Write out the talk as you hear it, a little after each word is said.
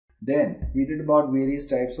Then we did about various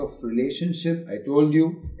types of relationship. I told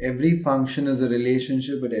you every function is a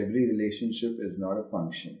relationship, but every relationship is not a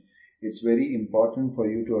function. It's very important for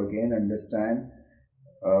you to again understand.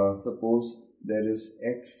 Suppose there is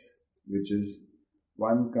x which is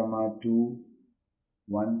 1, 2,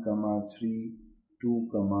 1, 3, 2,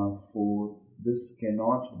 4. This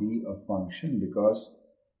cannot be a function because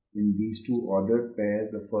in these two ordered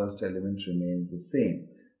pairs the first element remains the same.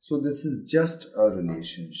 So this is just a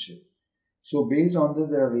relationship. So based on this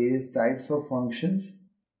there are various types of functions.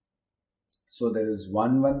 So there is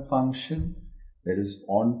one function, there is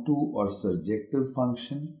onto or surjective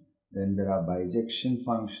function, then there are bijection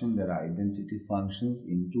function, there are identity functions,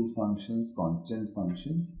 into functions, constant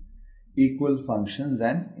functions, equal functions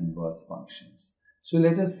and inverse functions. So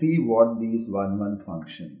let us see what these one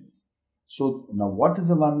function is. So now what is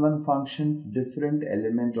a one function? Different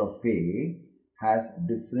element of A has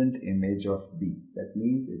different image of B. That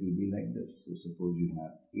means it will be like this. So suppose you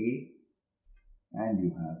have A and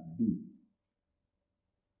you have B.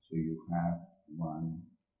 So you have 1,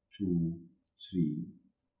 2, 3.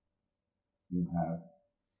 You have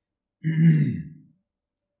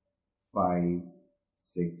 5,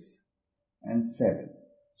 6 and 7.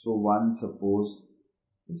 So 1 suppose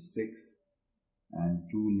is 6 and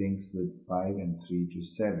 2 links with 5 and 3 to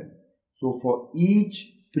 7. So for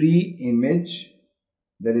each pre-image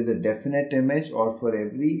there is a definite image, or for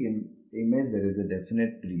every image there is a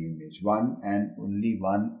definite pre-image. One and only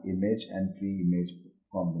one image and pre-image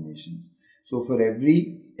combinations. So for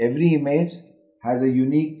every image has a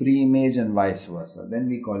unique pre-image and vice versa. Then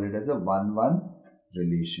we call it as a one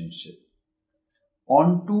relationship.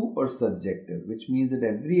 Onto or surjective, which means that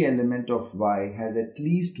every element of Y has at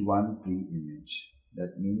least one pre-image.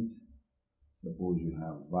 That means suppose you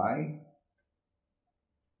have Y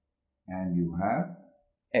and you have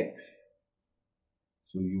X.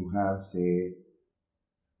 So you have, say,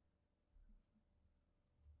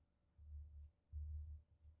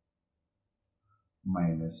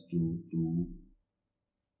 -2, 2,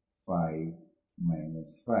 5,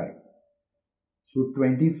 -5. So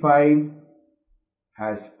 25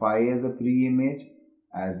 has 5 as a pre-image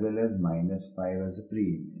as well as -5 as a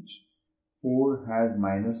pre-image. 4 has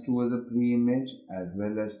 -2 as a pre-image as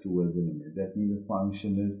well as 2 as an image. That means the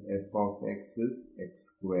function is f of x is x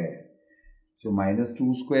square. So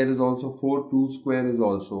 -2 square is also 4, 2 square is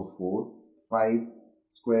also 4, 5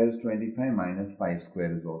 square is 25, -5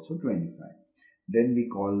 square is also 25. Then we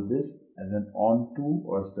call this as an onto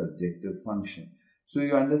or surjective function. So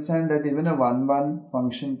you understand that even a one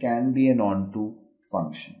function can be an onto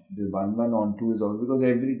function. The one onto is also because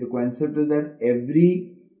the concept is that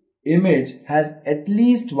every image has at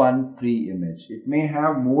least one pre-image. It may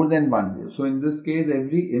have more than one. So in this case,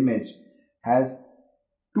 every image has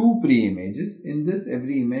two pre-images. In this,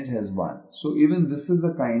 every image has one. So even this is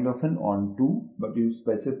a kind of an onto, but you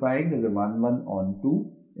specify it as a one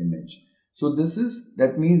onto image. So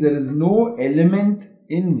that means there is no element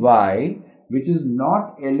in Y which is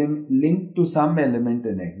not linked to some element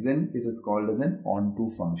in X. Then it is called as an onto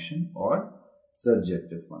function or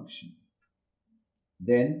surjective function.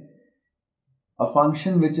 Then a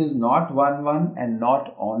function which is not one and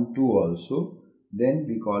not onto also, then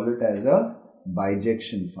we call it as a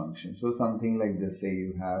bijection function. So something like this, say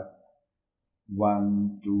you have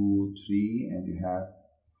 1, 2, 3 and you have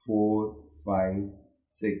 4, 5,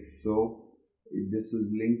 6. So this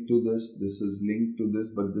is linked to this, this is linked to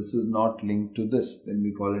this, but this is not linked to this. Then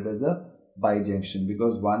we call it as a bijection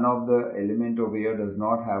because one of the element over here does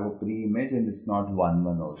not have a pre-image and it's not one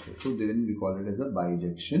also. So then we call it as a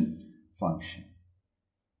bijection function.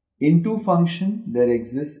 Into function, there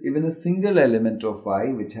exists even a single element of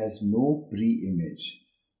Y which has no pre-image.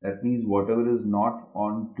 That means whatever is not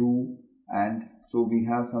onto, and so we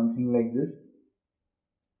have something like this.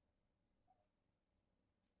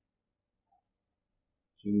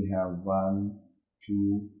 So we have 1,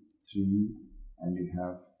 2, 3 and we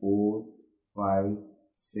have 4, 5,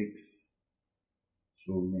 6.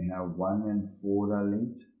 So we may have 1 and 4 are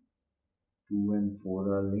linked, 2 and 4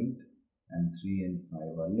 are linked, and 3 and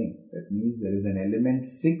 5 are linked. That means there is an element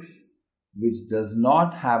 6 which does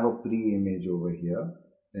not have a pre-image over here.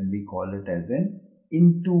 Then we call it as an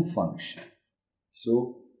into function.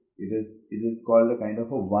 So it is called a kind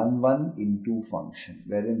of a one into function,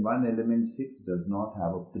 wherein one element 6 does not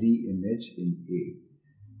have a pre-image in A.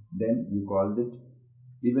 Then you call it,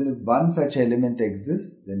 even if one such element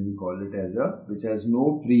exists, then we call it as a which has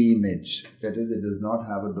no pre-image. That is, it does not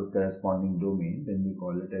have a corresponding domain. Then we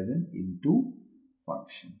call it as an into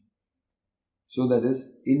function. So that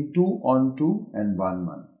is into, onto, and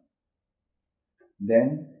one.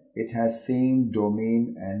 Then it has same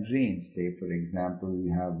domain and range. Say for example, we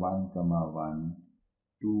have 1, 1,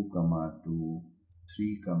 2, 2,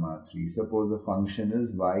 3, 3. Suppose the function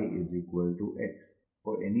is y is equal to x.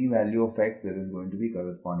 For any value of x, there is going to be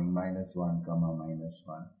corresponding -1,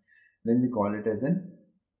 -1. Then we call it as an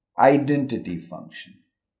identity function,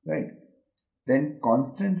 right? Then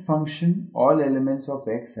constant function, all elements of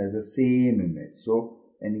x has the same image. So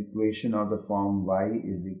an equation of the form y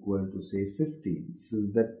is equal to say 15.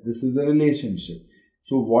 This is the relationship.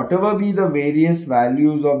 So whatever be the various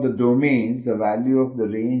values of the domains, the value of the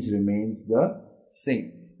range remains the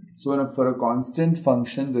same. So for a constant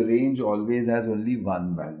function, the range always has only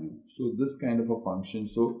one value. So this kind of a function,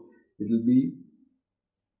 so it will be,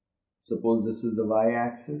 suppose this is the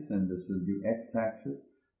y-axis and this is the x-axis.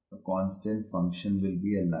 A constant function will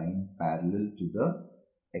be a line parallel to the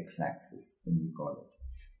x-axis, when we call it.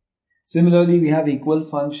 Similarly, we have equal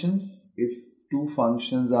functions if two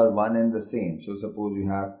functions are one and the same. So suppose you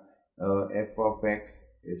have f of x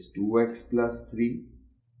is 2x plus 3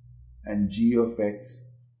 and g of x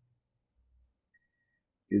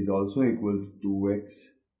is also equal to 2x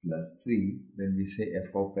plus 3, then we say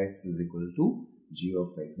f of x is equal to g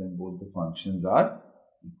of x, and both the functions are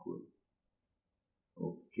equal.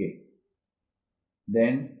 Okay.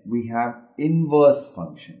 Then we have inverse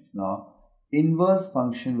functions. Now, inverse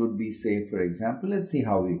function would be, say for example, let's see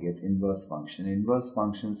how we get inverse function. Inverse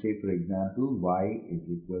function, say for example, y is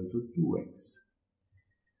equal to 2x.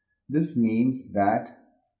 This means that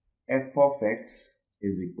f of x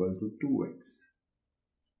is equal to 2x,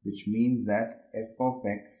 which means that f of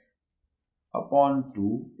x upon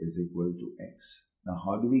 2 is equal to x. Now,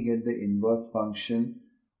 how do we get the inverse function?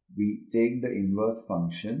 We take the inverse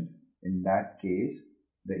function. In that case,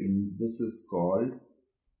 this is called,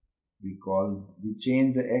 we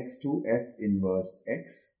change the x to f inverse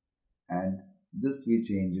x, and this we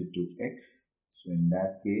change it to x. So in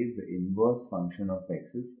that case, the inverse function of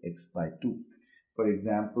x is x by 2. For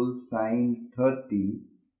example, sine 30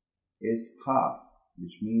 is half,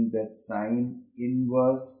 which means that sine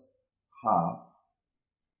inverse half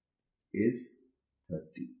is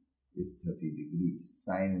 30 degrees.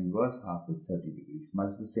 Sine inverse half is 30 degrees.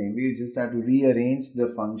 Much the same way, you just have to rearrange the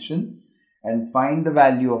function and find the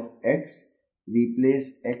value of x,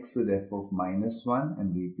 replace x with f of -1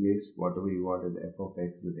 and replace whatever you want as f of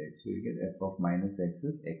x with x. So you get f of minus x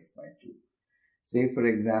is x by 2. Say for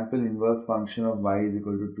example, inverse function of y is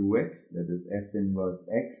equal to 2x, that is f inverse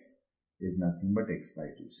x is nothing but x by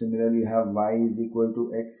 2. Similarly, you have y is equal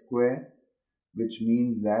to x square, which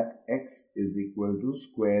means that x is equal to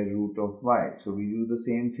square root of y. So we do the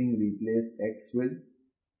same thing, replace x with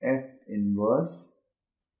f inverse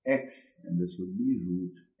x, and this would be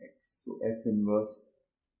root x. So f inverse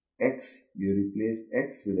x, you replace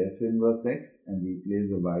x with f inverse x and replace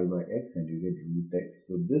the y by x and you get root x.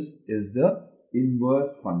 So this is the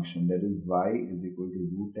inverse function, that is y is equal to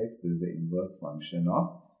root x is the inverse function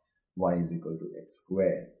of y is equal to x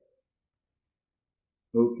squared.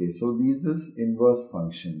 Okay, so this is inverse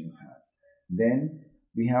function you have. Then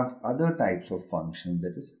we have other types of functions,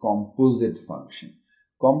 that is composite function.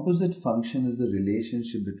 Composite function is the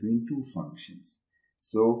relationship between two functions.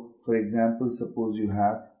 So for example, suppose you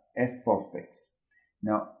have f of x.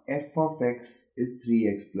 Now f of x is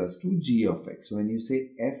 3x plus 2 g of x. So when you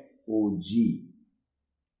say FOG,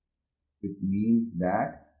 it means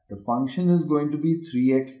that the function is going to be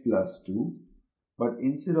 3x plus 2. But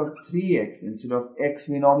instead of 3x, instead of x,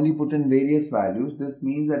 we normally put in various values. This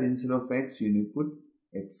means that instead of x, you need to put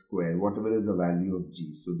x square, whatever is the value of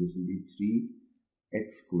g. So this will be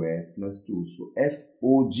 3x squared plus 2. So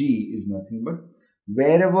FOG is nothing but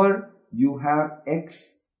wherever you have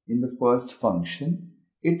x in the first function,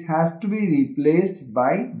 it has to be replaced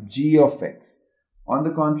by g of x. On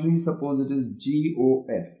the contrary, suppose it is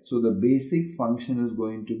GOF. So the basic function is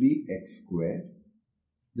going to be x squared.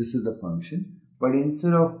 This is the function. But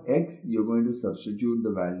instead of x, you're going to substitute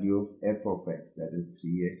the value of f of x, that is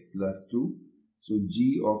 3x plus 2. So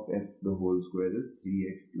g of f the whole square is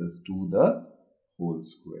 3x plus 2 the whole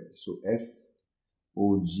square. So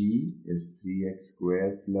FOG is 3x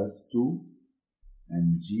squared plus 2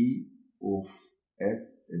 and g of f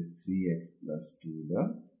is 3x plus 2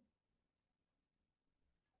 the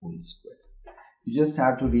whole square. You just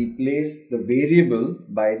have to replace the variable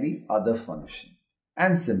by the other function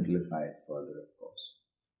and simplify it further.